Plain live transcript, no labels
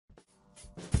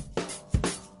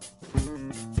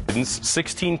students,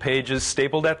 16 pages,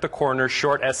 stapled at the corner,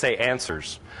 short essay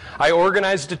answers. I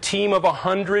organized a team of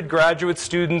 100 graduate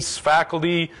students,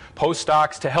 faculty,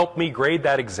 postdocs to help me grade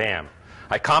that exam.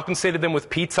 I compensated them with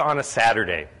pizza on a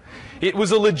Saturday. It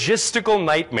was a logistical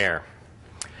nightmare.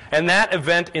 And that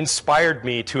event inspired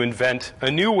me to invent a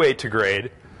new way to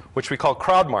grade, which we call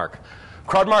Crowdmark.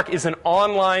 Crowdmark is an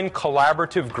online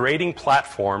collaborative grading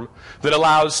platform that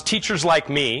allows teachers like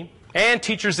me and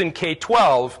teachers in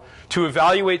K-12 to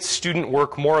evaluate student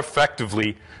work more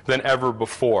effectively than ever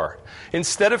before.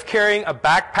 Instead of carrying a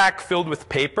backpack filled with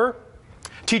paper,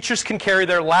 teachers can carry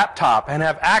their laptop and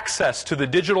have access to the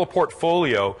digital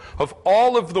portfolio of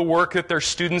all of the work that their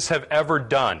students have ever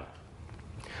done.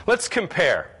 Let's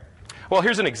compare. Well,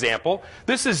 here's an example.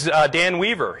 This is Dan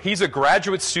Weaver. He's a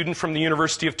graduate student from the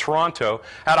University of Toronto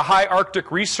at a high Arctic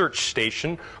research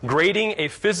station grading a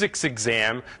physics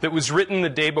exam that was written the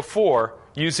day before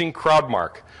using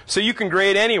Crowdmark. So you can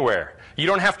grade anywhere. You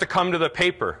don't have to come to the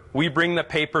paper. We bring the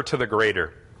paper to the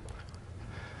grader.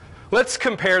 Let's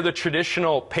compare the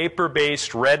traditional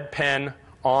paper-based red pen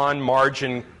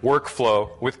on-margin workflow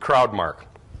with Crowdmark.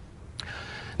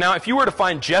 Now, if you were to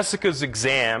find Jessica's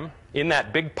exam in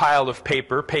that big pile of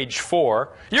paper, page 4,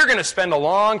 you're going to spend a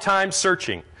long time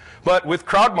searching. But with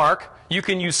Crowdmark, you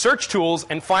can use search tools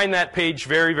and find that page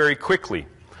very, very quickly.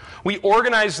 We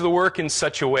organize the work in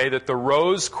such a way that the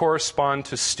rows correspond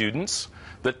to students,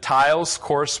 the tiles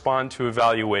correspond to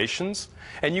evaluations,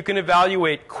 and you can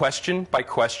evaluate question by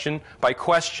question by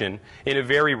question in a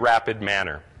very rapid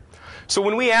manner. So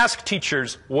when we ask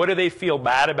teachers what do they feel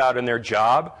bad about in their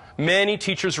job, many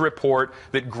teachers report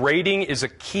that grading is a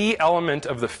key element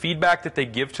of the feedback that they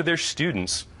give to their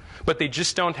students, but they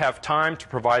just don't have time to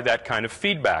provide that kind of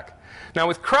feedback. Now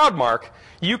with Crowdmark,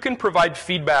 you can provide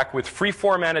feedback with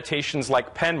free-form annotations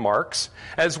like pen marks,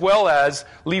 as well as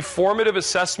leave formative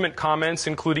assessment comments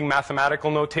including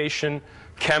mathematical notation,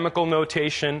 chemical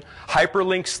notation,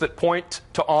 hyperlinks that point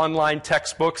to online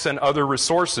textbooks and other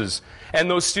resources, and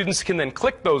those students can then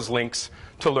click those links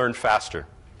to learn faster.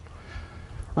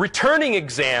 Returning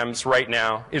exams right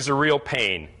now is a real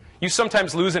pain. You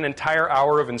sometimes lose an entire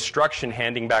hour of instruction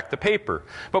handing back the paper.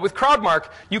 But with Crowdmark,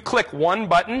 you click one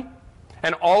button,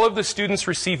 and all of the students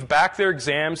receive back their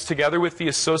exams together with the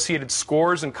associated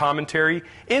scores and commentary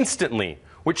instantly,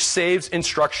 which saves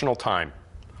instructional time.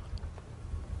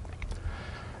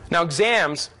 Now,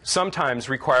 exams sometimes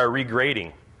require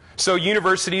regrading. So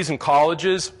universities and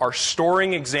colleges are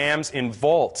storing exams in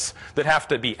vaults that have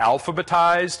to be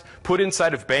alphabetized, put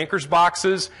inside of bankers'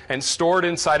 boxes, and stored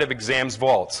inside of exams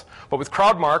vaults. But with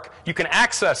Crowdmark, you can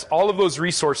access all of those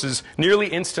resources nearly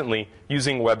instantly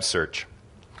using web search.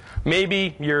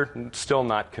 Maybe you're still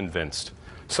not convinced.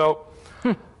 So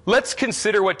let's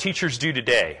consider what teachers do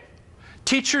today.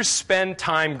 Teachers spend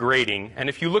time grading, and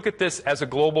if you look at this as a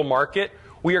global market,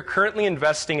 we are currently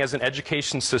investing as an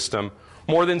education system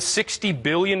more than $60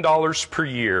 billion per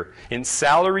year in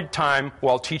salaried time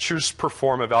while teachers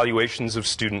perform evaluations of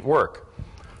student work.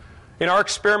 In our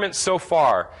experiments so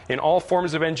far, in all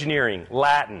forms of engineering,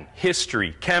 Latin,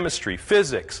 history, chemistry,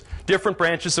 physics, different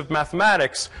branches of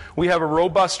mathematics, we have a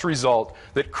robust result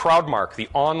that Crowdmark, the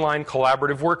online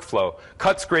collaborative workflow,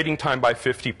 cuts grading time by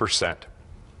 50%.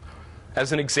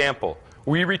 As an example,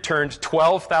 we returned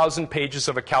 12,000 pages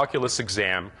of a calculus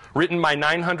exam written by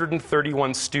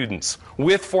 931 students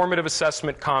with formative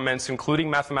assessment comments, including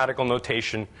mathematical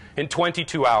notation, in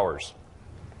 22 hours.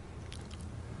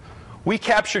 We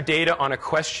capture data on a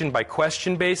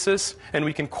question-by-question basis, and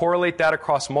we can correlate that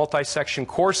across multi-section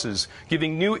courses,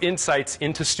 giving new insights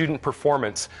into student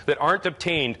performance that aren't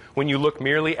obtained when you look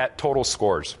merely at total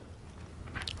scores.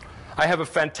 I have a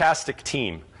fantastic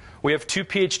team. We have 2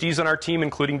 PhDs on our team,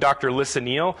 including Dr. Lissa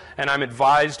Neal, and I'm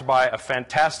advised by a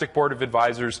fantastic board of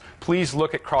advisors. Please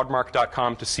look at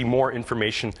crowdmark.com to see more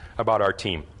information about our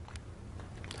team.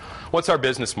 What's our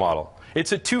business model?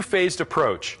 It's a 2-phased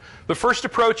approach. The first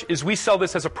approach is we sell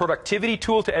this as a productivity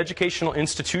tool to educational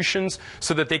institutions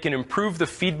so that they can improve the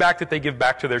feedback that they give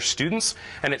back to their students,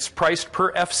 and it's priced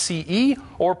per FCE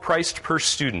or priced per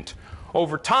student.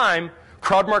 Over time,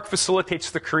 Crowdmark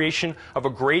facilitates the creation of a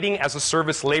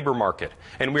grading-as-a-service labor market,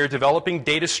 and we are developing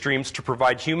data streams to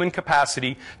provide human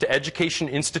capacity to education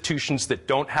institutions that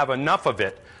don't have enough of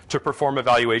it to perform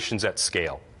evaluations at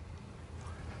scale.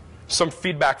 Some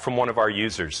feedback from one of our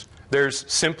users.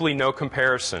 There's simply no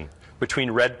comparison between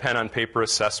red pen on paper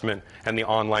assessment and the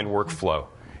online workflow.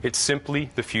 It's simply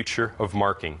the future of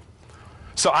marking.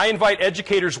 So I invite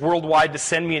educators worldwide to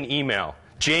send me an email,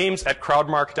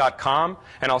 james@crowdmark.com,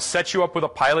 and I'll set you up with a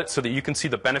pilot so that you can see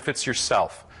the benefits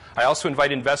yourself. I also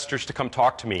invite investors to come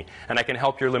talk to me, and I can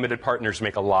help your limited partners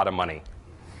make a lot of money.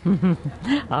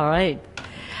 All right.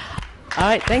 All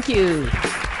right, thank you.